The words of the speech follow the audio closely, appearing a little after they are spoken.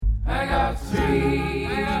got 3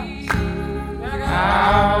 hours.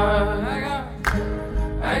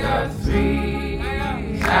 I got 3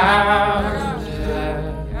 hours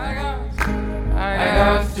left. I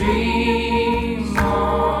got 3 more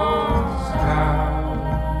hours.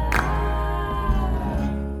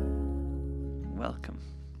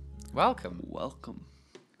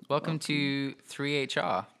 Welcome to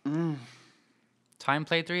 3HR. Time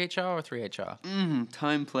played 3HR or 3HR?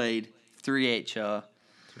 Time played 3HR.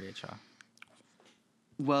 3HR.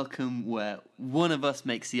 Welcome, where one of us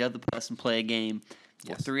makes the other person play a game for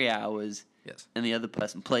Yes. 3 hours, Yes. and the other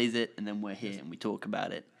person plays it, and then we're here and we talk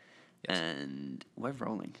about it. Yes. And we're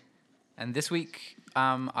rolling. And this week,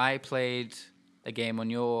 I played a game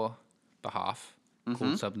on your behalf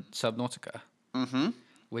called Subnautica,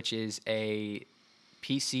 which is a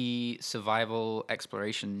PC survival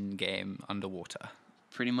exploration game underwater.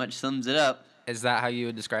 Pretty much sums it up. Is that how you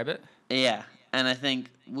would describe it? Yeah, and I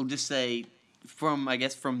think we'll just say from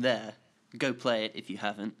there, go play it if you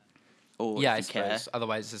haven't, or Yeah, I if you care. suppose.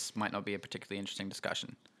 Otherwise, this might not be a particularly interesting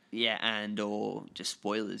discussion. Yeah, and or just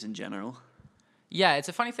spoilers in general. Yeah, it's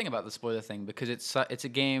a funny thing about the spoiler thing because it's a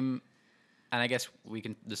game, and I guess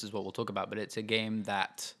this is what we'll talk about, but it's a game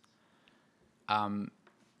that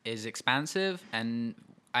is expansive, and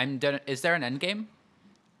is there an end game?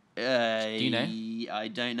 Do you know? I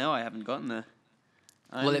don't know. I haven't gotten there.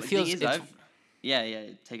 Well, it The feels thing is, it's, yeah.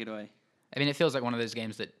 Take it away. I mean, it feels like one of those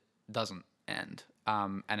games that doesn't end,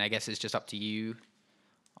 and I guess it's just up to you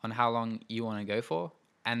on how long you want to go for,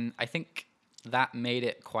 and I think that made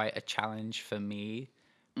it quite a challenge for me,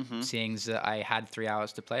 seeing that I had 3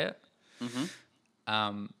 hours to play it,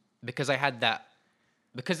 because I had that.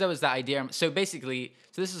 Because there was that idea. So basically,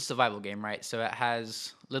 this is a survival game, right? So it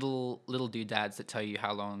has little doodads that tell you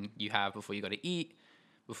how long you have before you got to eat,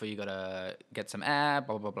 before you got to get some air,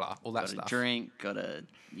 blah, blah, blah, all that stuff. Drink,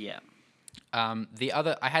 yeah. I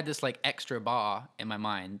had this like extra bar in my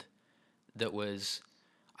mind that was,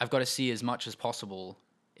 I've got to see as much as possible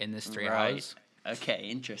in this 3 hours. Okay,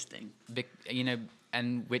 interesting.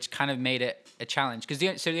 And which kind of made it a challenge. Because the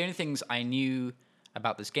only things I knew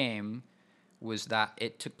about this game was that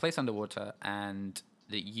it took place underwater and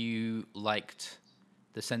that you liked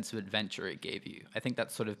the sense of adventure it gave you. I think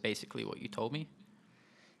that's sort of basically what you told me.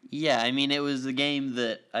 Yeah, I mean, it was a game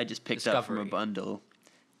that I just picked up from a Discovery. bundle.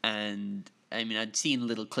 And, I mean, I'd seen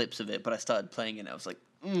little clips of it, but I started playing it and I was like,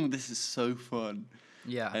 this is so fun.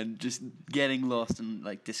 Yeah. And just getting lost and,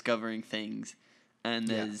 like, discovering things. And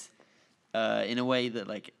there's, in a way that,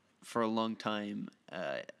 like, for a long time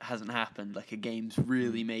hasn't happened. Like, a game's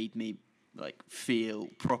really made me like feel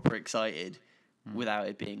proper excited without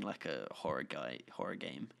it being like a horror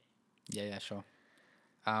game. Yeah, sure.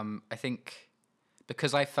 I think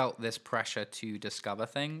because I felt this pressure to discover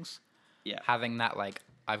things, having that like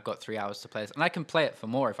I've got 3 hours to play this, and I can play it for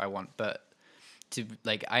more if I want, but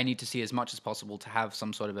I need to see as much as possible to have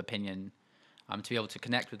some sort of opinion, to be able to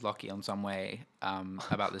connect with Lockie on some way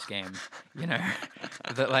about this game.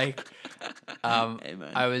 That like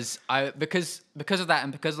because of that,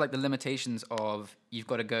 and because like the limitations of you've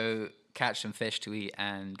got to go catch some fish to eat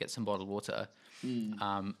and get some bottled water.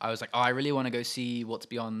 I was like, I really want to go see what's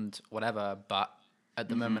beyond whatever, but at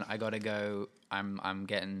the moment I gotta go. I'm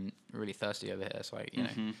getting really thirsty over here, so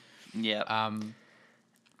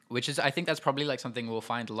which is, I think that's probably like something we'll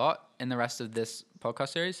find a lot in the rest of this podcast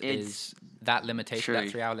series. Is that limitation, true.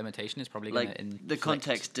 that 3 hour limitation, is probably Like going to the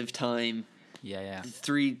context of time. Yeah.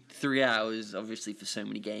 3 hours, obviously, for so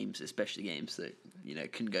many games, especially games that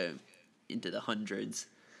can go into the hundreds.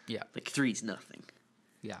 Yeah. Like 3's nothing.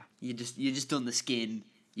 Yeah. You're just on the skin.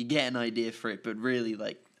 You get an idea for it, but really,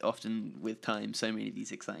 like often with time, so many of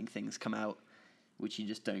these exciting things come out, which you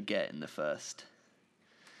just don't get in the first.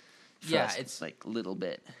 It's like little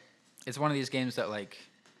bit. It's one of these games that like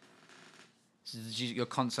you're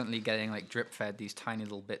constantly getting like drip fed these tiny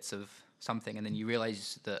little bits of something, and then you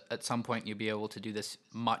realize that at some point you'll be able to do this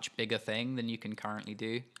much bigger thing than you can currently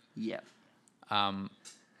do. Yeah.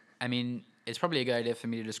 I mean, it's probably a good idea for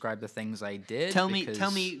me to describe the things I did. Tell me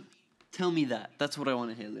that. That's what I want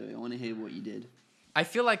to hear, Louis. I want to hear what you did. I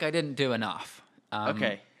feel like I didn't do enough.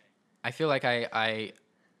 Okay. I feel like I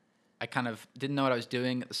kind of didn't know what I was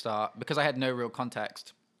doing at the start because I had no real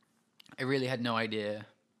context. I really had no idea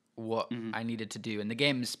what I needed to do. And the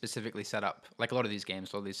game is specifically set up, like a lot of these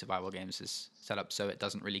games, a lot of these survival games is set up so it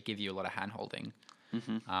doesn't really give you a lot of hand-holding.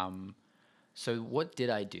 So what did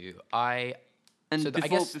I do?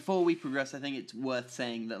 Before we progress, I think it's worth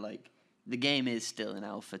saying that like the game is still in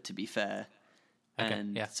alpha, to be fair. Okay,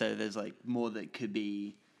 And yeah. so there's like more that could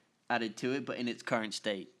be added to it, but in its current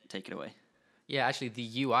state, take it away. Yeah, actually,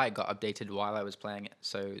 the UI got updated while I was playing it.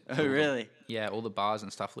 So. Oh, really? Yeah, all the bars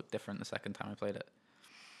and stuff looked different the second time I played it.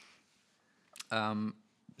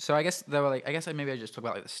 So I guess there were maybe I just talk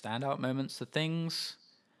about like the standout moments, the things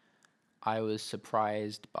I was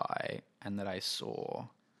surprised by and that I saw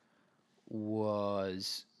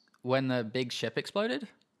was when the big ship exploded.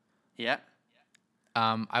 Yeah.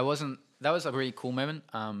 I wasn't. That was a really cool moment.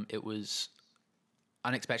 It was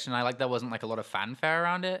unexpected. And there wasn't like a lot of fanfare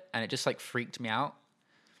around it, and it just like freaked me out.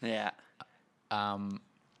 Yeah.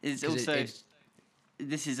 It's 'Cause also it's-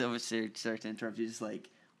 this is obviously, sorry to interrupt you, just like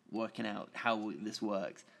working out how this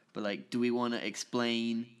works. But like, do we want to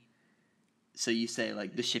explain? So you say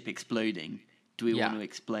like the ship exploding. Do we want to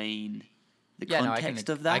explain the context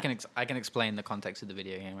of that? I can explain the context of the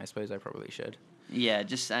video game. I suppose I probably should. Yeah,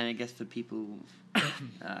 just I guess for people,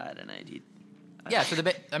 I don't know, dude. Yeah, so the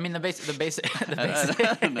basic I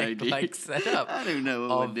don't know, dude. like setup. I don't know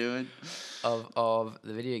what we're doing. Of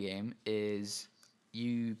the video game is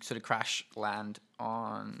you sort of crash land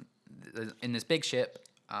in this big ship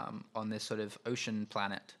on this sort of ocean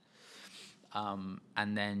planet,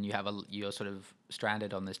 and then you're sort of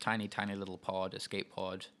stranded on this tiny little escape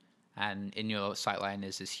pod, and in your sightline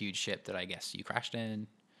is this huge ship that I guess you crashed in.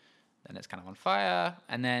 Then it's kind of on fire,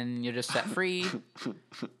 and then you're just set free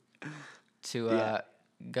to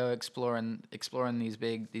go exploring these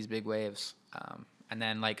big waves. And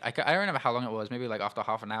then like I don't remember how long it was. Maybe like after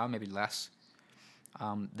half an hour, maybe less.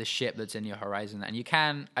 The ship that's in your horizon,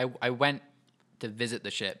 and I went to visit the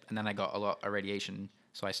ship, and then I got a lot of radiation,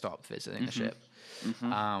 so I stopped visiting the ship.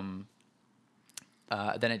 Then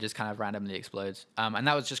it just kind of randomly explodes, and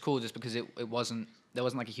that was just cool, just because there wasn't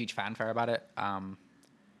like a huge fanfare about it.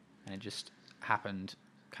 And it just happened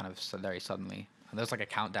kind of very suddenly. And there was like a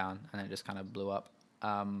countdown, and it just kind of blew up.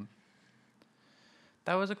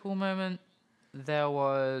 That was a cool moment.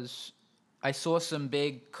 I saw some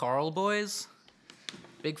big coral boys,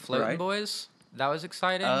 big floating boys. That was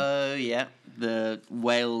exciting. Oh yeah, the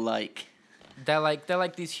whale-like. They're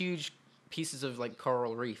like these huge pieces of like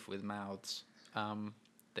coral reef with mouths,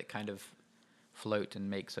 that kind of float and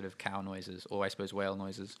make sort of cow noises, or I suppose whale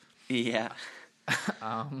noises. Yeah.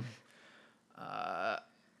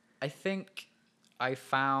 I think I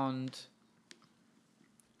found.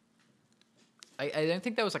 I don't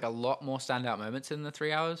think there was like a lot more standout moments in the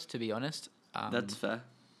 3 hours, to be honest. That's fair.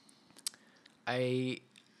 I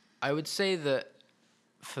would say that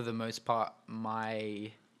for the most part,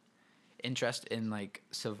 my interest in like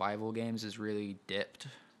survival games is really dipped.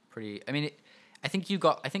 I mean, I think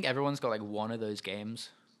everyone's got like one of those games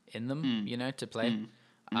in them, to play.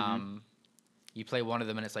 You play one of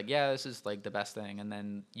them and it's like, yeah, this is like the best thing, and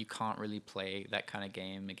then you can't really play that kind of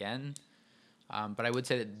game again. But I would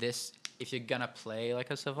say that if you're gonna play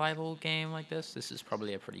like a survival game like this is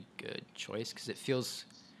probably a pretty good choice, because it feels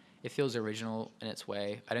original in its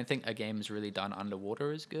way. I don't think a game's really done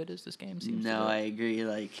underwater as good as this game seems to do. I agree.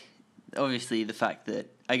 Like, obviously the fact that,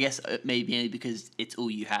 I guess maybe only because it's all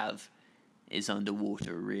you have is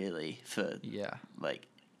underwater, really, for like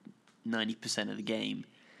 90% of the game.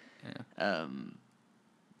 Yeah.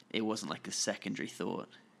 It wasn't like a secondary thought.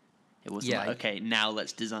 It wasn't like, okay, now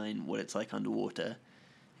let's design what it's like underwater.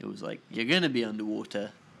 It was like, you're gonna be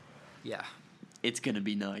underwater. Yeah. It's gonna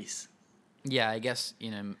be nice. Yeah, I guess,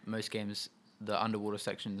 most games, the underwater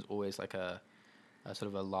section is always like a sort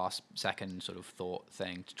of a last second sort of thought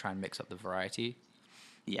thing to try and mix up the variety.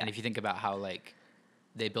 Yeah. And if you think about how like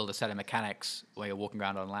they build a set of mechanics where you're walking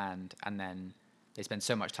around on land, and then they spend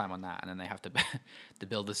so much time on that, and then they have to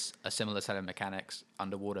build a similar set of mechanics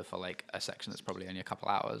underwater for like a section that's probably only a couple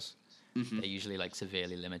hours. They're usually like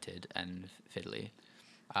severely limited and fiddly.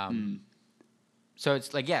 So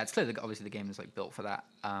it's like, it's clear that obviously the game is like built for that.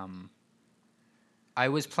 I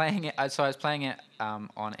was playing it on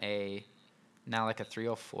now like a 3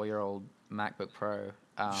 or 4 year old MacBook Pro.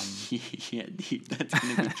 Yeah, dude, that's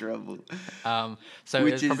gonna be trouble. So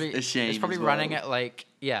which is a shame. It's probably running at like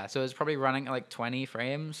so it's probably running at like 20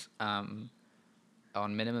 frames on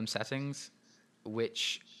minimum settings,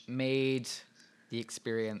 which made the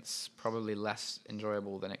experience probably less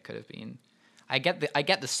enjoyable than it could have been. I get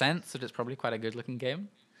the sense that it's probably quite a good looking game.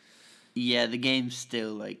 Yeah, the game's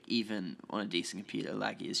still like, even on a decent computer,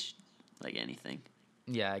 laggy as like anything.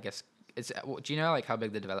 Yeah, I guess it's. Do you know like how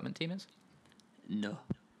big the development team is? No.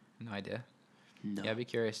 No idea. No. Yeah, I'd be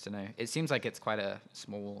curious to know. It seems like it's quite a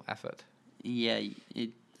small effort. Yeah,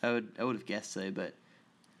 I would have guessed so, but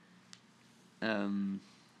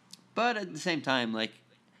at the same time, like,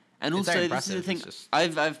 and It's also very this is the impressive, thing. it's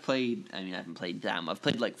just- I've played. I mean, I haven't played damn. I've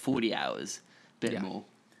played like 40 hours, bit Yeah. more,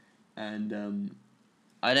 and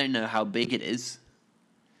I don't know how big it is.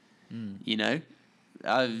 You know,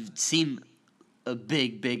 I've seen a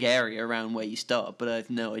big area around where you start, but I have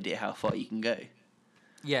no idea how far you can go.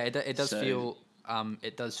 Yeah, it does feel.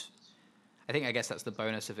 It does. I guess that's the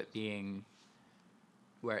bonus of it being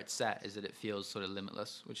where it's set, is that it feels sort of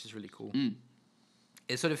limitless, which is really cool.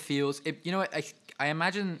 It sort of feels. You know what? I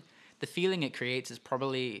imagine the feeling it creates is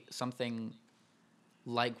probably something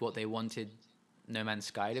like what they wanted No Man's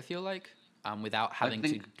Sky to feel like, without having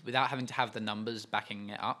to have the numbers backing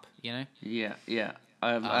it up. You know? Yeah.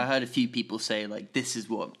 I heard a few people say like this is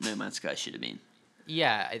what No Man's Sky should have been.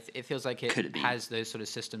 Yeah, it feels like it has those sort of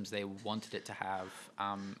systems they wanted it to have,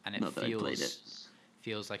 and it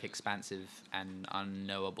feels like expansive and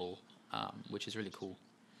unknowable, which is really cool.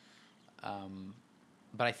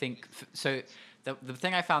 But I think so. The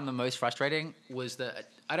thing I found the most frustrating was that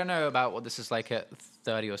I don't know about what this is like at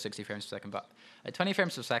 30 or 60 frames per second, but at 20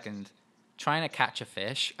 frames per second, trying to catch a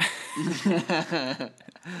fish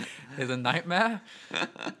is a nightmare.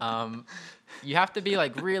 You have to be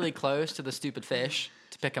like really close to the stupid fish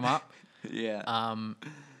to pick them up. Yeah.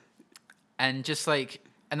 And just like,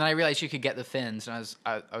 and then I realized you could get the fins, and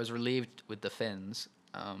I was relieved with the fins.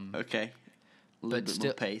 Okay. A little bit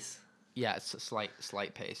more pace. Yeah, it's a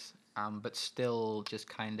slight pace. But still just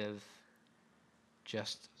kind of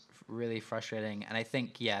just really frustrating. And I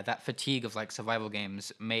think, that fatigue of like survival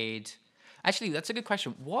games made... Actually, that's a good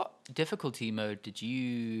question. What difficulty mode did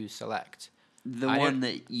you select? The one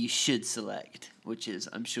that you should select, which is,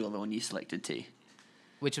 I'm sure, the one you selected too.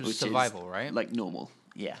 Which was survival, right? Like normal,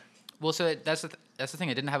 yeah. Well, so that's the thing.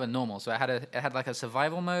 It didn't have a normal. So it had like a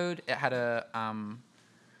survival mode. It had a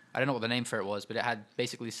I don't know what the name for it was, but it had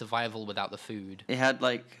basically survival without the food. It had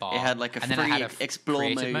like a free explore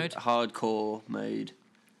mode, hardcore mode.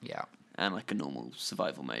 Yeah. And like a normal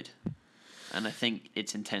survival mode. And I think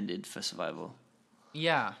it's intended for survival.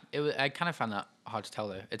 Yeah, I kind of found that hard to tell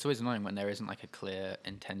though. It's always annoying when there isn't like a clear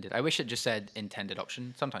intended. I wish it just said intended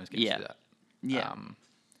option. Sometimes games do that. Yeah.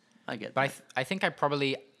 I get but that. I think I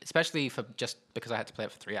probably, especially for just because I had to play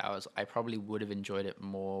it for 3 hours, I probably would have enjoyed it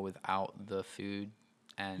more without the food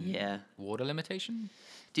and water limitation.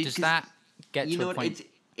 Dude, does that get to a point?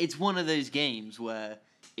 It's one of those games where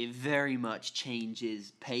it very much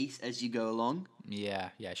changes pace as you go along. Yeah,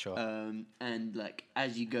 sure. And like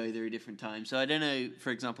as you go, there are different times. So I don't know.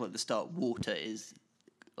 For example, at the start, water is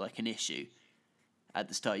like an issue. At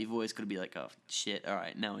the start, you've always got to be like, oh shit! All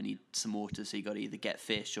right, now I need some water. So you got to either get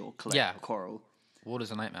fish or collect coral.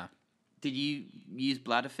 Water's a nightmare. Did you use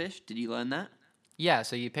bladderfish? Did you learn that? Yeah,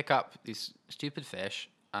 so you pick up these stupid fish.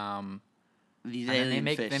 These alien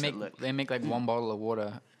fish they make like one bottle of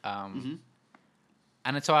water.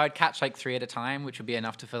 And so I would catch like 3 at a time, which would be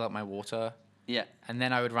enough to fill up my water. Yeah. And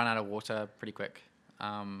then I would run out of water pretty quick.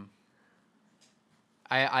 I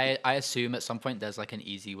assume at some point there's like an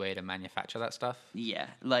easy way to manufacture that stuff. Yeah,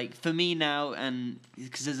 like for me now, and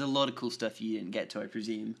because there's a lot of cool stuff you didn't get to, I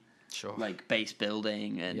presume. Sure. Like base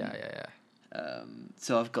building and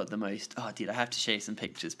so I've got the most. Oh, dude, I have to show you some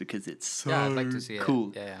pictures because it's so I'd like to see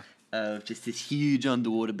cool. It. Yeah. Just this huge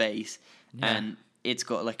underwater base, and it's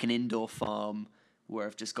got like an indoor farm where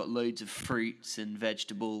I've just got loads of fruits and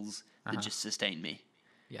vegetables that just sustain me.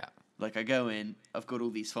 Yeah. Like I go in, I've got all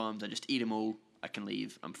these farms, I just eat them all, I can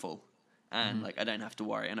leave, I'm full. And like I don't have to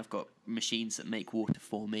worry, and I've got machines that make water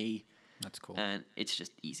for me. That's cool. And it's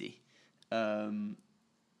just easy. And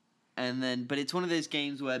then, but it's one of those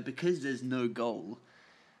games where because there's no goal,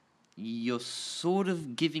 you're sort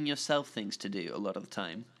of giving yourself things to do a lot of the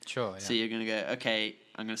time. Sure, yeah. So you're going to go, okay,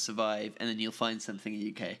 I'm going to survive, and then you'll find something in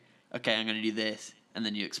the UK. Okay, I'm going to do this, and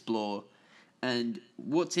then you explore. And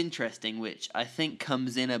what's interesting, which I think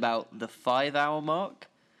comes in about the 5-hour mark,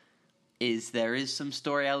 is there is some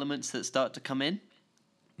story elements that start to come in.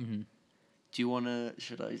 Mm-hmm. Do you want to,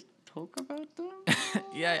 should I talk about them?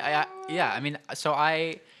 Yeah. I mean, so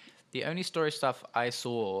the only story stuff I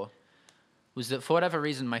saw was that for whatever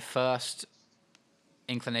reason, my first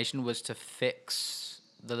inclination was to fix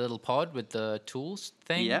the little pod with the tools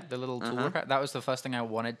thing. Yeah. The little tool repair. That was the first thing I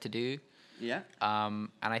wanted to do. Yeah. And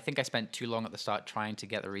I think I spent too long at the start trying to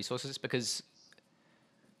get the resources because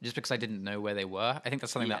I didn't know where they were. I think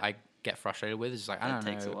that's something that I get frustrated with. Is like, I don't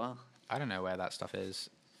know. It takes a while. I don't know where that stuff is.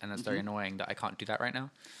 And that's very annoying that I can't do that right now.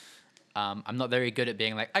 I'm not very good at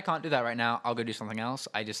being like, I can't do that right now. I'll go do something else.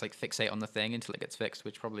 I just like fixate on the thing until it gets fixed,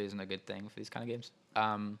 which probably isn't a good thing for these kind of games.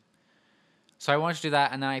 So I wanted to do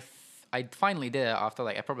that, and then I finally did it after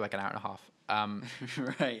probably an hour and a half.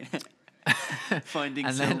 Right. Finding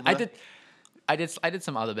and silver. Then I did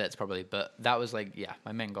some other bits probably, but that was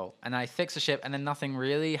my main goal. And I fixed the ship, and then nothing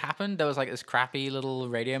really happened. There was this crappy little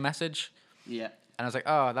radio message. Yeah. And I was like,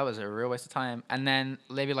 oh, that was a real waste of time. And then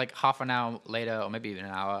maybe like half an hour later, or maybe even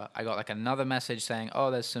an hour, I got like another message saying,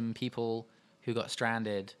 oh, there's some people who got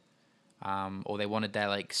stranded, or they wanted their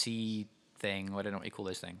like sea thing, or I don't know what you call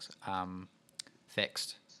those things,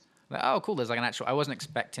 fixed. I'm like, oh, cool. There's like an actual. I wasn't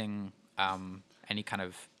expecting any kind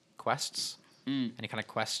of quests, any kind of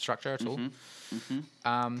quest structure at all.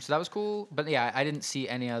 So that was cool. But yeah, I didn't see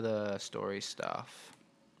any other story stuff.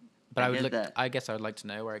 But I guess I would like to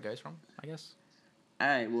know where it goes from. I guess.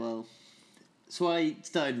 Alright, well, so I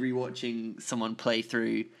started rewatching someone play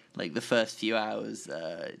through like the first few hours,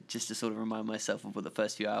 just to sort of remind myself of what the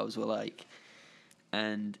first few hours were like.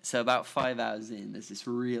 And so about 5 hours in, there's this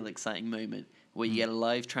real exciting moment where you get a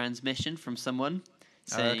live transmission from someone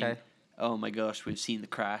saying, oh my gosh, we've seen the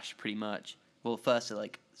crash, pretty much. Well, first they're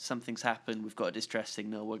like, something's happened, we've got a distress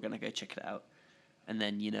signal, we're going to go check it out. And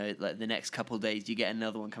then, you know, like the next couple of days, you get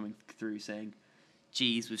another one coming through saying,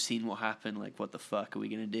 geez, we've seen what happened, like, what the fuck are we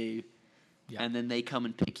going to do? Yeah. And then they come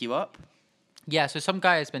and pick you up. Yeah, so some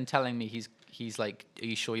guy has been telling me he's like, are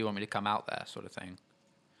you sure you want me to come out there, sort of thing.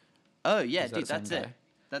 Oh, yeah, dude, that's it.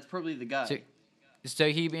 That's probably the guy. So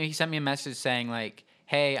he sent me a message saying, like,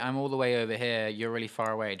 hey, I'm all the way over here, you're really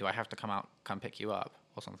far away, do I have to come pick you up,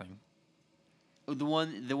 or something? Oh, the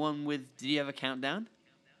one with, did he have a countdown?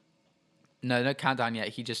 No countdown yet.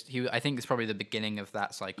 I think it's probably the beginning of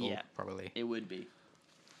that cycle, probably. It would be.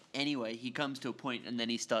 Anyway, he comes to a point and then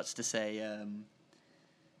he starts to say,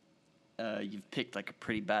 you've picked like a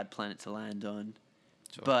pretty bad planet to land on,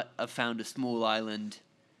 but I've found a small island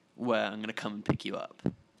where I'm going to come and pick you up.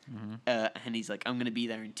 And he's like, I'm going to be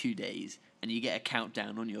there in 2 days. And you get a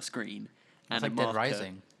countdown on your screen. It's like Dead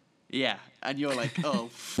Rising. Yeah, and you're like, oh,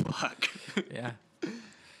 fuck. Yeah,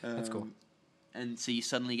 that's cool. And so you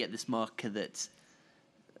suddenly get this marker that's,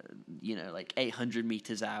 like 800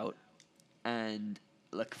 meters out and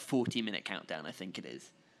like a 40-minute countdown, I think it is.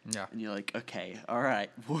 Yeah. And you're like, okay, all right,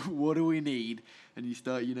 what do we need? And you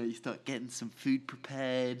start getting some food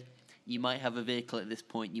prepared. You might have a vehicle at this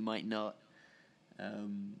point, you might not.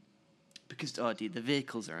 Because, dude, the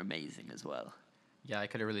vehicles are amazing as well. Yeah, I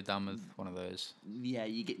could have really done with one of those. Yeah,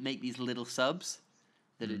 you make these little subs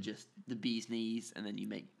that are just the bee's knees, and then you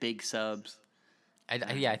make big subs.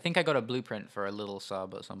 I think I got a blueprint for a little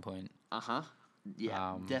sub at some point.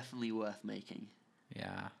 Yeah, definitely worth making.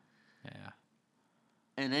 Yeah.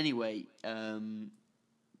 And anyway,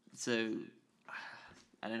 so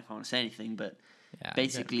I don't know if I want to say anything, but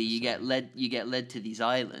basically you get led to these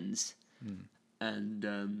islands,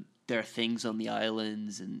 and there are things on the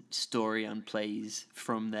islands, and story unplays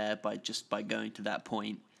from there by going to that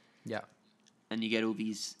point. Yeah. And you get all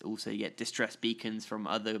these. Also, you get distress beacons from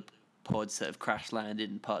other pods that have crash landed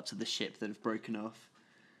and parts of the ship that have broken off.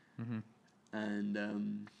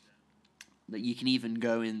 And like you can even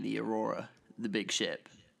go in the Aurora, the big ship.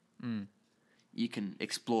 You can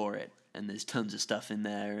explore it, and there's tons of stuff in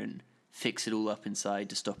there, and fix it all up inside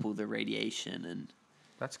to stop all the radiation. And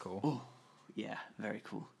that's cool. Oh, yeah, very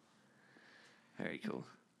cool. Very cool.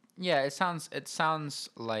 Yeah, it sounds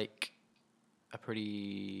like a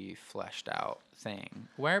pretty fleshed out thing.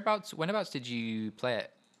 Whenabouts did you play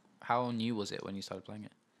it? How new was it when you started playing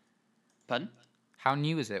it? Pardon? How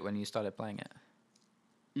new is it when you started playing it?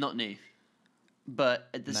 Not new. But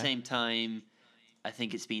at the same time, I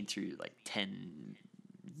think it's been through like 10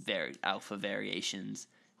 alpha variations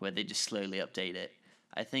where they just slowly update it.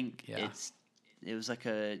 I think it was like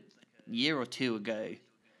a year or two ago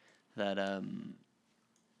that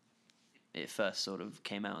it first sort of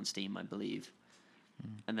came out on Steam, I believe.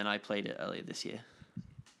 And then I played it earlier this year.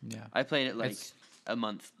 Yeah. I played it like a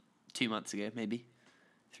month, 2 months ago, maybe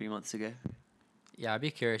 3 months ago. Yeah, I'd be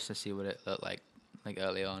curious to see what it looked like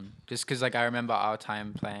early on. Just because like I remember our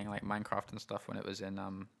time playing like Minecraft and stuff when it was in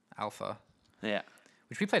alpha. Yeah.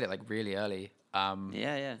 Which we played it like really early.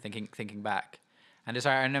 Yeah. Thinking back, and just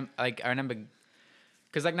I remember.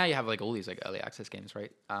 Because like now you have like all these like early access games,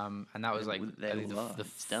 right? And that was like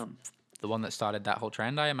the one that started that whole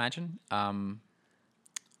trend, I imagine.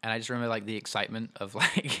 And I just remember like the excitement of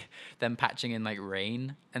like them patching in like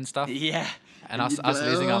rain and stuff. Yeah. And us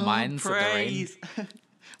losing our minds at the rain.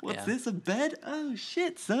 What's this, a bed? Oh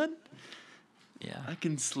shit, son. Yeah. I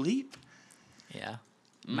can sleep. Yeah.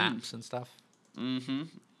 Maps and stuff. Mm-hmm.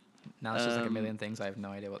 Now it's just like a million things. I have no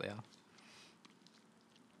idea what they are.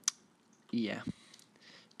 Yeah.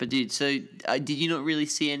 But dude, so did you not really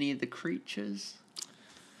see any of the creatures?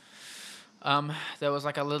 There was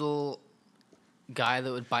like a little guy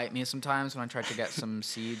that would bite me sometimes when I tried to get some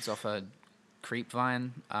seeds off a creep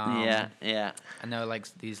vine. Yeah. And there were like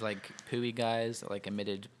these like pooey guys that like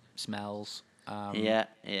emitted smells. Yeah.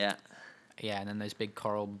 Yeah, and then those big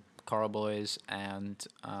coral coral boys and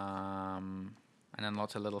then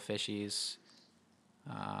lots of little fishies.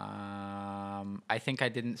 I think I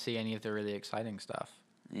didn't see any of the really exciting stuff.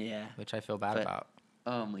 Yeah. Which I feel bad about.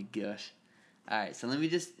 Oh my gosh. All right, so let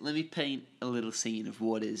me paint a little scene of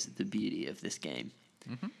what is the beauty of this game.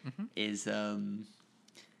 Is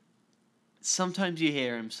sometimes you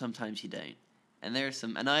hear them, sometimes you don't, and there are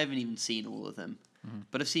some, and I haven't even seen all of them,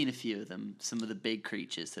 but I've seen a few of them. Some of the big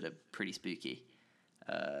creatures that are pretty spooky.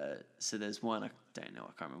 So there's one I don't know,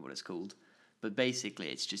 I can't remember what it's called, but basically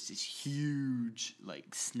it's just this huge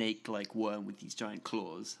like snake-like worm with these giant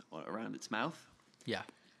claws around its mouth. Yeah.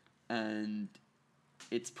 And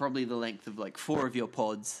it's probably the length of like 4 of your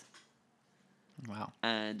pods. Wow.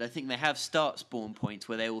 And I think they have start spawn points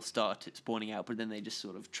where they all start spawning out, but then they just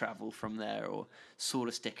sort of travel from there or sort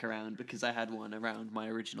of stick around, because I had one around my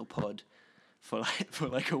original pod for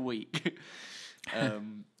like a week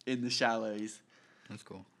in the shallows. That's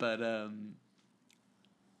cool. But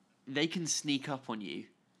they can sneak up on you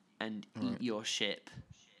and eat your ship.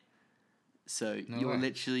 So you're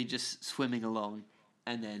literally just swimming along,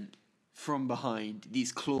 and then from behind,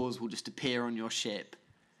 these claws will just appear on your ship,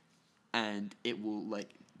 and it will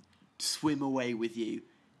like swim away with you,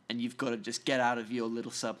 and you've got to just get out of your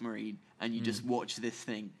little submarine, and you just watch this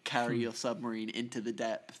thing carry your submarine into the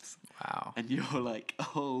depths. Wow. And you're like,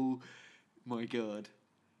 oh my god.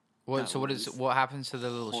 What happens to the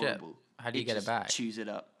little ship? Horrible. How do you get it back? Chews it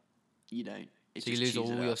up. You don't. So you lose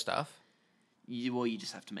all your stuff? You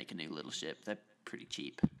just have to make a new little ship. They're pretty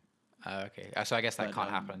cheap. Okay. So I guess that can't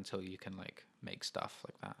happen until you can like make stuff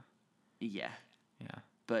like that. Yeah. Yeah.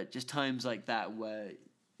 But just times like that where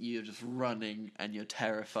you're just running and you're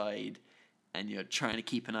terrified and you're trying to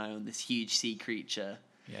keep an eye on this huge sea creature.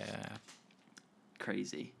 Yeah.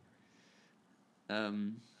 Crazy.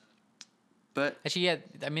 But actually, yeah.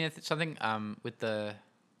 I mean, it's something with the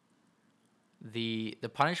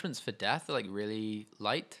punishments for death are like really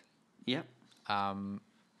light. Yeah.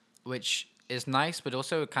 Which is nice, but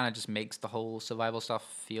also kind of just makes the whole survival stuff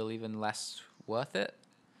feel even less worth it.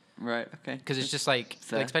 Right. Okay. Because it's just like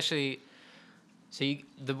especially. So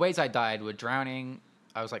the ways I died were drowning.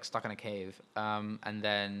 I was like stuck in a cave, and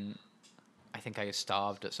then I think I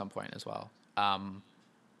starved at some point as well.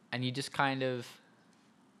 And you just kind of,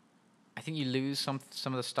 I think you lose some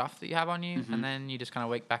of the stuff that you have on you, and then you just kind of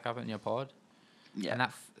wake back up in your pod. Yeah.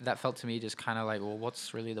 And that felt to me just kind of like, well,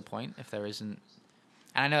 what's really the point if there isn't?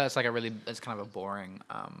 And I know it's like it's kind of a boring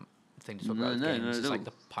thing to talk about with games. It's like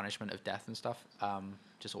the punishment of death and stuff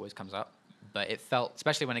just always comes up. But it felt,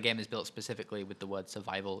 especially when a game is built specifically with the word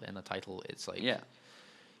survival in the title, it's like,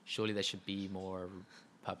 surely there should be more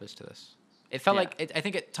purpose to this. It felt like, I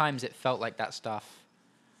think at times it felt like that stuff,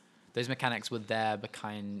 those mechanics were there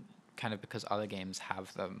kind of because other games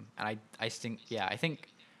have them. And I think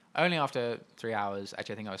only after 3 hours,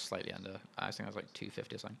 actually I think I was slightly under, I think I was like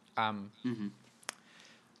 250 or something.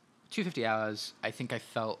 250 hours, I think I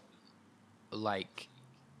felt like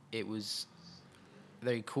it was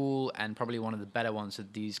very cool and probably one of the better ones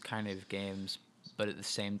of these kind of games, but at the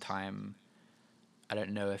same time, I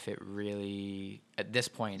don't know if it really, at this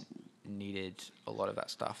point, needed a lot of that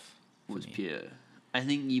stuff. Was pure. I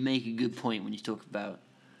think you make a good point when you talk about,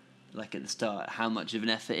 like at the start, how much of an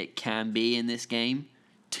effort it can be in this game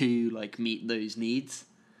to like meet those needs.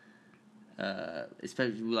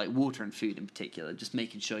 Especially like water and food in particular, just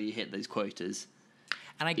making sure you hit those quotas.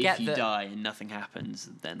 And I get if you die and nothing happens,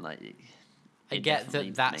 then like I get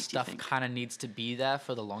that stuff kind of needs to be there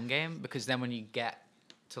for the long game, because then when you get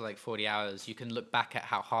to like 40 hours, you can look back at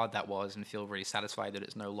how hard that was and feel really satisfied that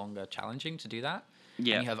it's no longer challenging to do that.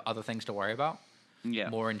 Yeah. And you have other things to worry about. Yeah.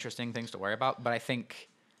 More interesting things to worry about. But I think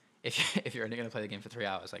if you're only going to play the game for 3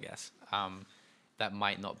 hours, I guess, that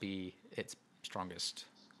might not be its strongest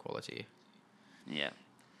quality. Yeah.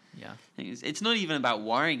 Yeah. It's not even about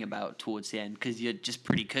worrying about towards the end, because you're just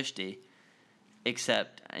pretty cushy.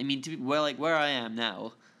 Except, I mean, where I am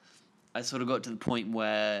now, I sort of got to the point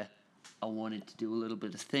where I wanted to do a little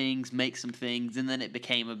bit of things, make some things, and then it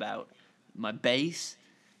became about my base,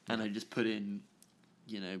 and I just put in,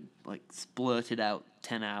 like splurted out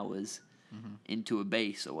 10 hours into a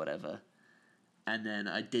base or whatever, and then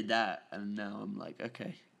I did that, and now I'm like,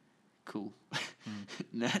 okay, cool.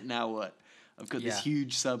 Now what? I've got this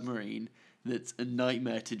huge submarine that's a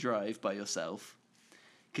nightmare to drive by yourself.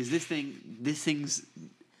 Because this thing's...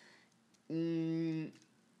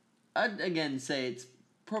 I'd again say it's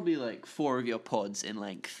probably like 4 of your pods in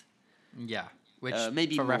length. Yeah. Which,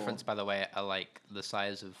 maybe for more. reference, by the way, are like the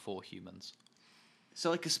size of 4 humans. So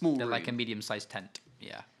like a small They're room. like a medium-sized tent.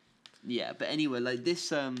 Yeah. Yeah, but anyway, like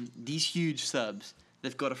this, these huge subs,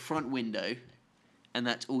 they've got a front window, and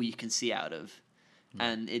that's all you can see out of.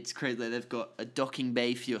 And it's crazy. Like, they've got a docking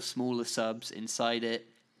bay for your smaller subs inside it,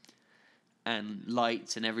 and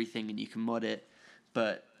lights and everything, and you can mod it.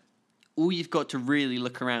 But all you've got to really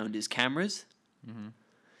look around is cameras. Mm-hmm.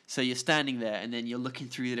 So you're standing there, and then you're looking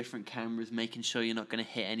through the different cameras, making sure you're not going to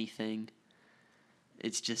hit anything.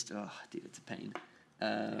 It's just, oh, dude, it's a pain.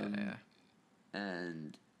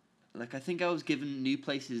 And like, I think I was given new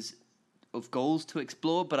places of goals to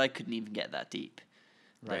explore, but I couldn't even get that deep.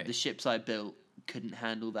 Right. Like, the ships I built couldn't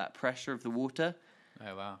handle that pressure of the water.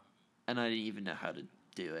 Oh, wow. And I didn't even know how to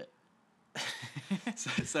do it.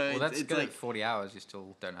 so well, that's it's good. like, At 40 hours, you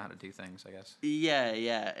still don't know how to do things, I guess.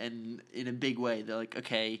 Yeah. And in a big way, they're like,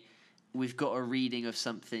 okay, we've got a reading of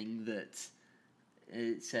something that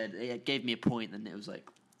it gave me a point, and it was like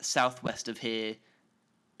southwest of here,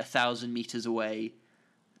 1,000 meters away,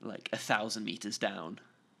 like 1,000 meters down.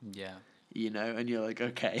 Yeah. You know, and you're like,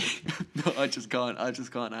 okay, no, I just can't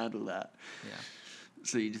handle that. Yeah.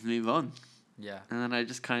 So you just move on. Yeah. And then I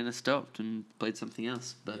just kind of stopped and played something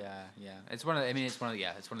else. But yeah. It's one of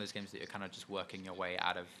those games that you're kind of just working your way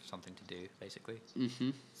out of something to do, basically.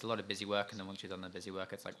 Mm-hmm. It's a lot of busy work, and then once you've done the busy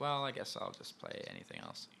work, it's like, well, I guess I'll just play anything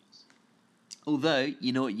else. Although,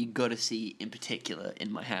 you know what you got to see in particular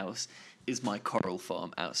in my house is my coral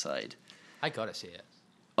farm outside. I gotta see it.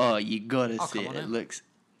 Oh, you got to I'll see come it. on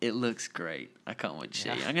It looks great. I can't wait to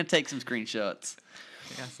show you. Yeah. I'm going to take some screenshots.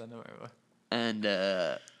 Yes, I know it will. And,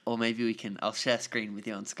 or maybe I'll share screen with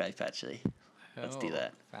you on Skype, actually. Let's do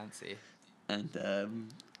that. Fancy. And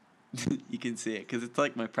you can see it, because it's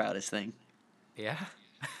like my proudest thing Yeah?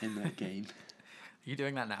 in that game. Are you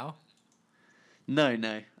doing that now? No.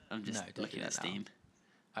 I'm just don't looking do at that now. Steam.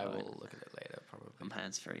 I will look at it later, probably. I'm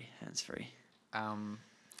hands-free.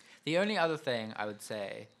 The only other thing I would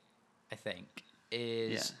say, I think,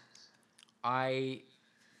 is I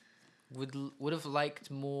would have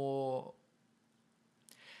liked more.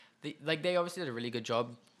 They obviously did a really good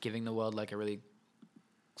job giving the world like a really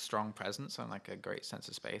strong presence and like a great sense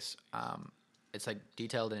of space. It's like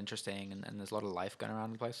detailed and interesting, and there's a lot of life going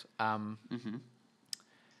around the place.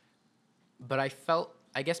 But I felt,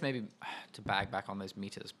 I guess maybe to bag back on those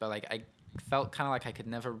meters, but like I felt kind of like I could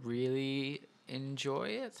never really enjoy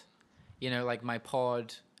it. You know, like my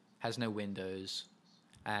pod has no windows,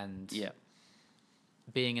 and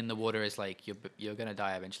being in the water is like you're gonna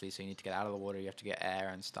die eventually, so you need to get out of the water. You have to get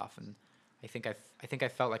air and stuff, and I think I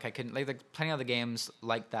felt like I couldn't, like plenty of other games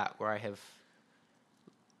like that where I have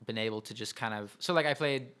been able to just kind of, so like I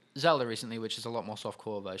played Zelda recently, which is a lot more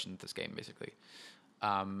softcore version of this game basically,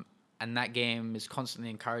 and that game is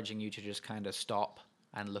constantly encouraging you to just kind of stop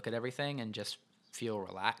and look at everything and just feel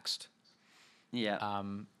relaxed. Yeah.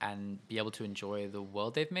 And be able to enjoy the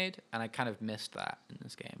world they've made, and I kind of missed that in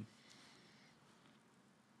this game.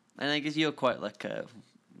 And I guess you're quite like a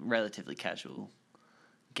relatively casual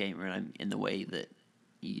gamer, and I'm in the way that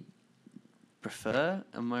you prefer.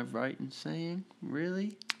 Am I right in saying,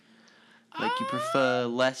 really? Like you prefer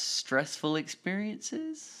less stressful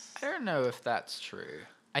experiences? I don't know if that's true.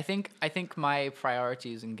 I think my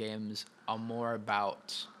priorities in games are more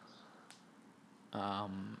about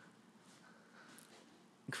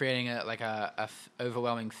creating a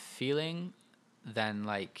overwhelming feeling than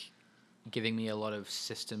like giving me a lot of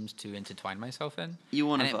systems to intertwine myself in. You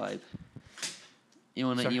want a vibe. You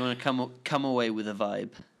want to come away with a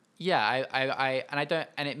vibe. Yeah, I don't,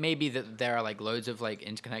 and it may be that there are like loads of like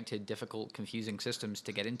interconnected, difficult, confusing systems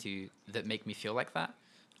to get into that make me feel like that.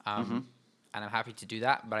 And I'm happy to do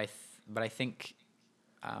that, but I think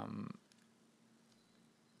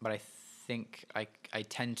I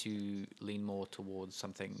tend to lean more towards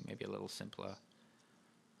something maybe a little simpler.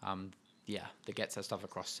 That gets that stuff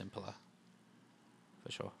across simpler.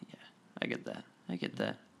 For sure. Yeah, I get that.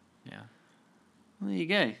 Yeah. Well, there you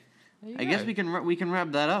go. I guess we can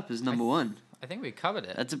wrap that up as number one. I think we covered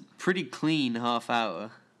it. That's a pretty clean half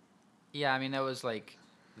hour. Yeah, I mean there was like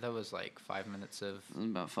 5 minutes of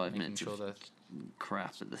about 5 minutes sure of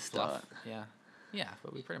crap at the start. Fluff. Yeah,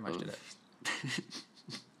 but we pretty much did it.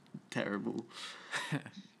 Terrible.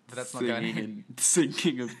 But that's not going in.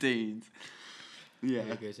 Sinking of teens. Yeah.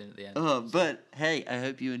 It goes in at the end. Oh, but hey, I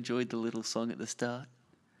hope you enjoyed the little song at the start.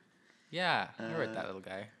 Yeah, I read that little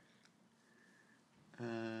guy.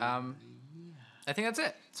 I think that's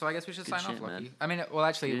it. So I guess we should sign off, Lucky. Man. I mean, well,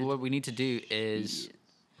 actually, what we need to do is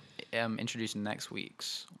introduce next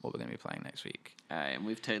week's, what we're going to be playing next week. And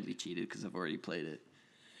we've totally cheated because I've already played it.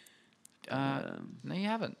 No, you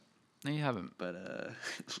haven't. But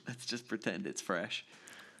let's just pretend it's fresh.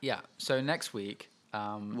 Yeah. So next week.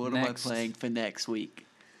 What am I playing for next week?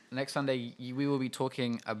 Next Sunday, we will be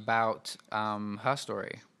talking about Her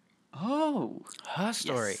Story. Oh, her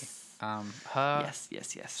story. Yes. Her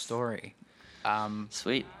Yes. story.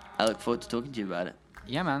 Sweet. I look forward to talking to you about it.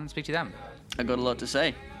 Yeah, man. Speak to them. I got a lot to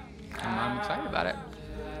say. I'm excited about it.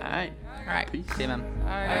 All right. All right. Peace. See you, man.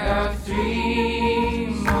 I got 3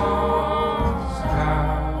 more